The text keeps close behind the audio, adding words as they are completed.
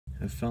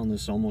I found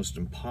this almost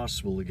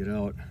impossible to get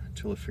out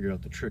until I figured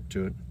out the trick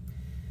to it.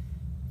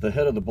 The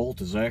head of the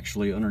bolt is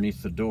actually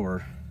underneath the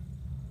door.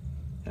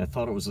 I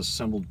thought it was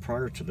assembled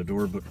prior to the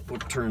door, but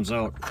what turns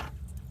out,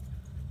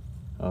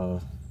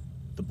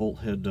 the bolt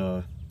head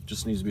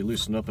just needs to be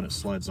loosened up and it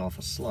slides off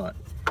a slot.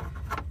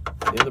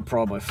 The other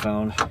problem I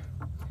found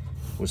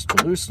was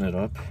to loosen it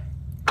up.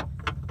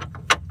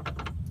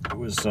 It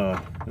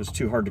was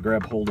too hard to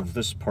grab hold of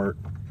this part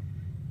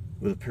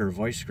with a pair of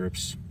vice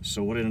grips.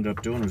 So what I ended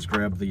up doing was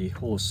grab the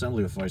whole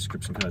assembly with vice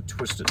grips and kind of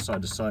twist it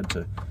side to side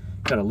to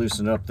kind of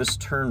loosen it up. This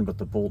turned, but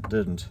the bolt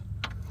didn't.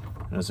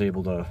 And I was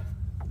able to,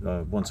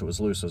 once it was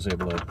loose, I was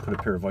able to put a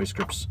pair of vice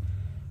grips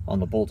on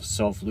the bolt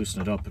itself,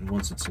 loosen it up, and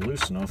once it's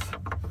loose enough,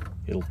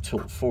 it'll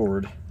tilt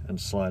forward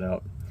and slide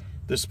out.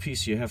 This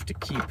piece you have to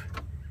keep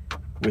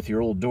with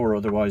your old door,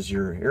 otherwise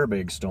your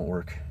airbags don't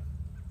work,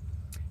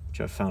 which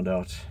I found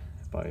out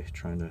by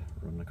trying to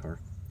run the car.